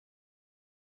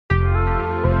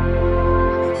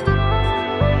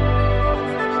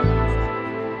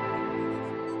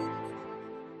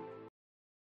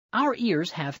Our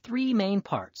ears have three main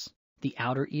parts: the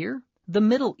outer ear, the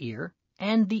middle ear,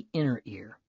 and the inner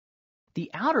ear.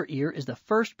 The outer ear is the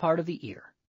first part of the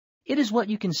ear. It is what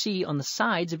you can see on the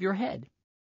sides of your head.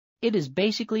 It is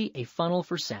basically a funnel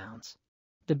for sounds.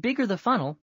 The bigger the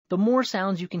funnel, the more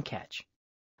sounds you can catch.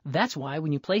 That's why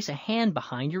when you place a hand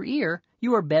behind your ear,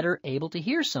 you are better able to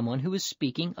hear someone who is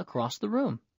speaking across the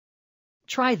room.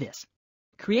 Try this.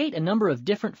 Create a number of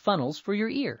different funnels for your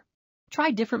ear.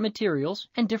 Try different materials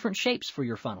and different shapes for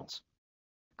your funnels.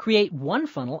 Create one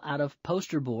funnel out of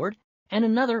poster board and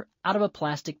another out of a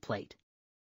plastic plate.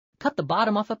 Cut the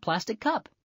bottom off a plastic cup.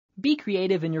 Be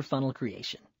creative in your funnel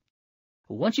creation.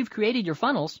 Once you've created your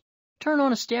funnels, turn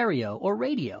on a stereo or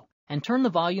radio and turn the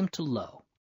volume to low.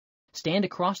 Stand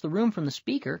across the room from the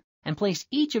speaker and place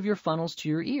each of your funnels to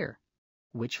your ear.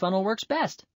 Which funnel works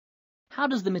best? How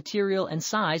does the material and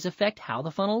size affect how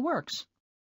the funnel works?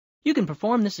 You can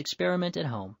perform this experiment at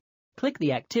home. Click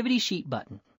the Activity Sheet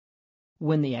button.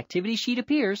 When the activity sheet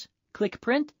appears, click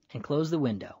Print and close the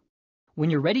window. When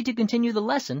you're ready to continue the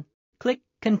lesson, click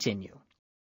Continue.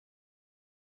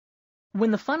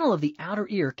 When the funnel of the outer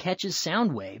ear catches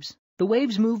sound waves, the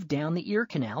waves move down the ear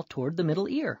canal toward the middle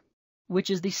ear,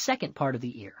 which is the second part of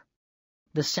the ear.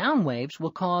 The sound waves will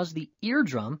cause the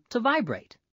eardrum to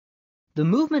vibrate. The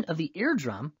movement of the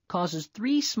eardrum causes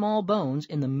three small bones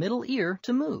in the middle ear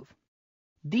to move.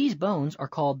 These bones are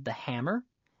called the hammer,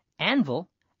 anvil,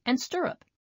 and stirrup.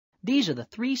 These are the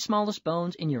three smallest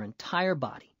bones in your entire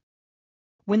body.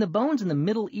 When the bones in the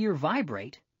middle ear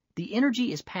vibrate, the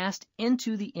energy is passed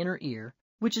into the inner ear,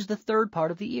 which is the third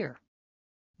part of the ear.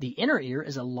 The inner ear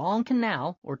is a long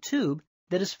canal or tube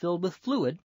that is filled with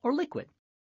fluid or liquid.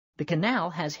 The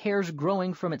canal has hairs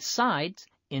growing from its sides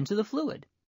into the fluid.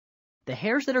 The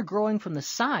hairs that are growing from the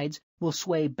sides will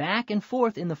sway back and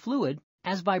forth in the fluid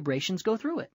as vibrations go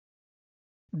through it.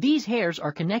 These hairs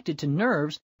are connected to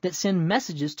nerves that send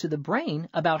messages to the brain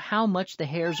about how much the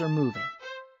hairs are moving.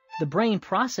 The brain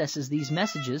processes these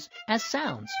messages as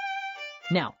sounds.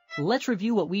 Now, let's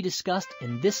review what we discussed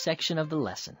in this section of the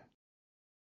lesson.